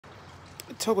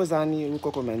Thokozani,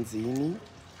 Gogo Manzini.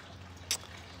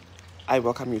 I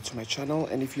welcome you to my channel,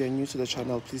 and if you are new to the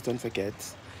channel, please don't forget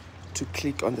to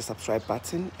click on the subscribe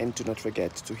button and do not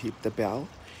forget to hit the bell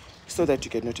so that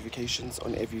you get notifications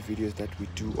on every video that we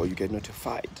do, or you get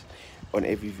notified on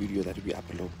every video that we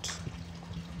upload.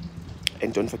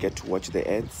 And don't forget to watch the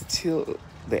ads till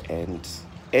the end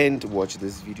and watch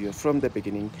this video from the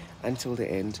beginning until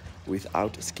the end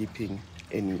without skipping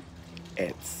any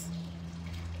ads.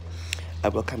 I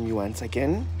welcome you once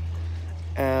again.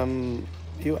 I'm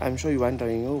sure you're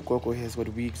wondering, oh, Gogo has got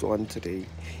wigs on today.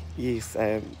 Yes,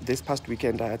 this past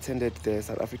weekend I attended the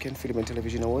South African Film and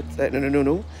Television Awards.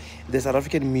 No. The South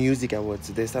African Music Awards.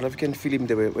 The South African Film,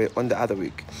 they were on the other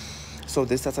week. So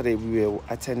this Saturday we were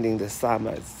attending the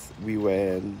Summers. We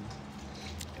were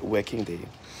working there.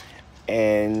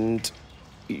 And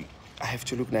I have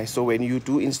to look nice. So when you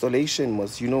do installation,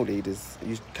 ladies,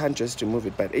 you can't just remove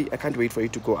it. But I can't wait for you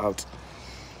to go out.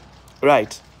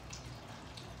 Right.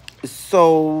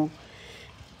 So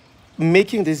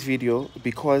making this video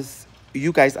because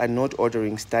you guys are not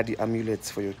ordering study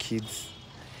amulets for your kids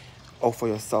or for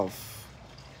yourself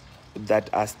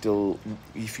that are still,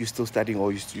 if you're still studying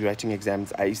or you're writing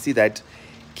exams. I see that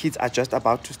kids are just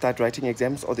about to start writing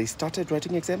exams, or they started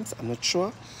writing exams. I'm not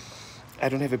sure. I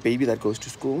don't have a baby that goes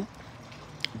to school,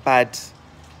 but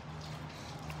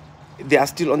they are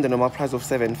still on the normal price of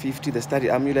 $7.50. The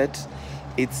study amulet,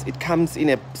 it comes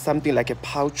in something like a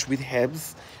pouch with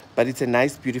herbs, but it's a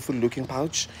nice, beautiful looking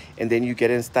pouch. And then you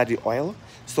get a study oil.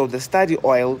 So the study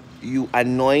oil, you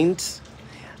anoint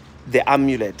the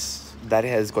amulet that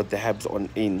has got the herbs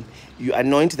in. You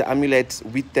anoint the amulet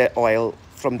with the oil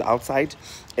from the outside,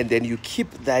 and then you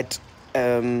keep that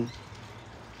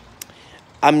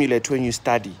amulet when you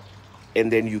study,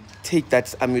 and then you take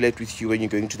that amulet with you when you're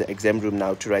going to the exam room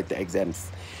now to write the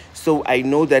exams. So I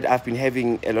know that I've been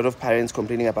having a lot of parents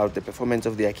complaining about the performance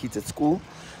of their kids at school.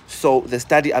 So the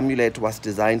study amulet was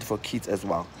designed for kids as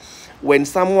well. When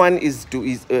someone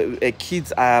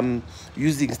kids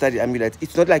using study amulets,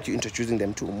 it's not like you're introducing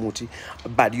them to umuti,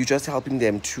 but you're just helping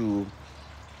them to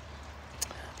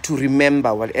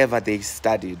remember whatever they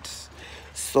studied.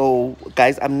 So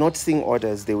guys, I'm not seeing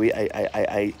orders the way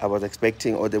I was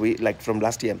expecting, or the way like from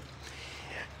last year.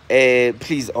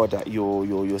 Please order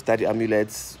your study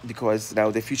amulets, because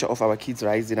now the future of our kids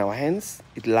lies in our hands.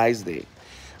 It lies there.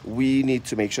 We need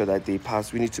to make sure that they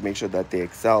pass. We need to make sure that they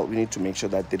excel. We need to make sure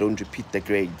that they don't repeat the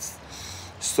grades.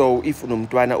 So if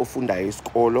unomntwana ofunda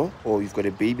esikolo, or you've got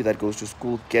a baby that goes to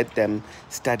school, get them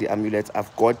study amulets.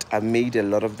 I've made a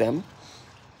lot of them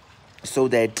so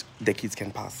that the kids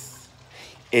can pass.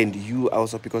 And you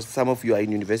also, because some of you are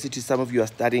in university, some of you are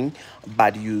studying,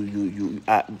 but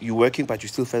you're working, but you're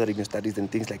still furthering your studies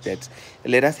and things like that.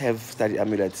 Let us have study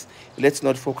amulets. Let's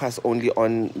not focus only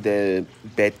on the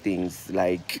bad things.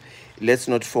 Like, let's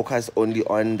not focus only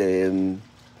on the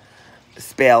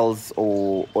spells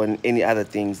or on any other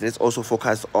things. Let's also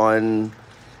focus on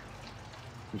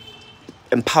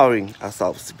empowering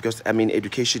ourselves, because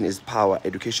education is power.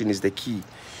 Education is the key.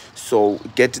 So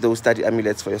get those study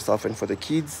amulets for yourself and for the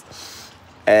kids,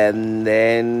 and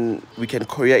then we can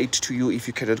courier it to you if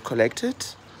you cannot collect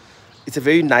it. It's a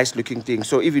very nice looking thing.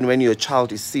 So even when your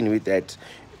child is seen with that,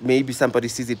 maybe somebody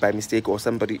sees it by mistake, or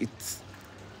somebody,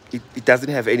 it doesn't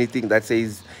have anything that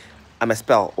says I'm a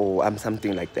spell or I'm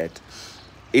something like that.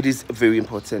 It is very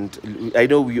important. I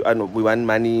know we want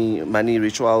money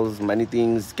rituals, money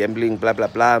things, gambling, blah blah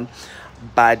blah,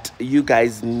 but you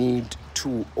guys need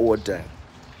to order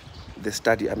the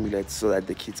study amulets so that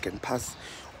the kids can pass,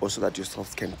 or so that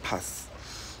yourselves can pass.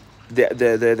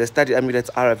 The study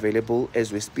amulets are available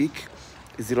as we speak.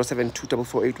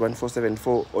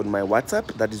 07244814474 on my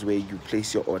WhatsApp. That is where you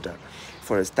place your order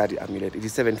for a study amulet. It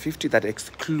is $7.50. That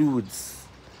excludes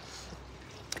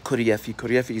courier fee.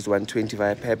 Courier fee is $120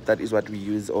 via PEP. That is what we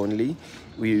use only.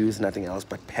 We use nothing else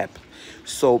but PEP.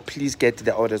 So please get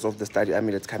the orders of the study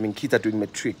amulets coming. Kids are doing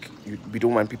matric. We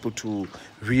don't want people to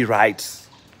rewrite.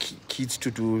 Kids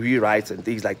to do rewrites and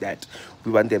things like that.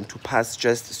 We want them to pass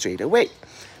just straight away.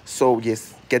 So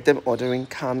yes, get them ordering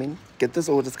coming, get those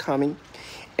orders coming,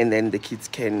 and then the kids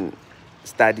can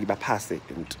study by passing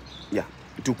and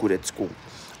do good at school.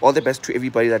 All the best to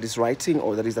everybody that is writing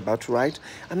or that is about to write.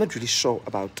 I'm not really sure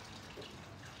about,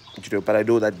 but I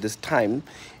know that this time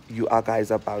you are guys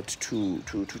about to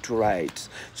write.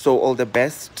 So all the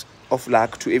best of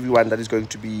luck to everyone that is going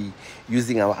to be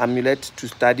using our amulet to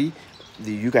study.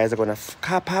 You guys are going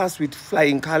to pass with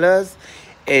flying colors.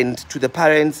 And to the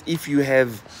parents, if you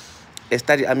have a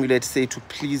Study Amulet say to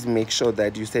please make sure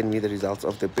that you send me the results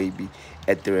of the baby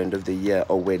at the end of the year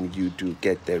or when you do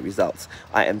get the results.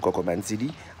 I am Gogo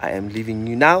Manzini. I am leaving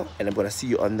you now, and I'm going to see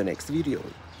you on the next video.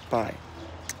 Bye.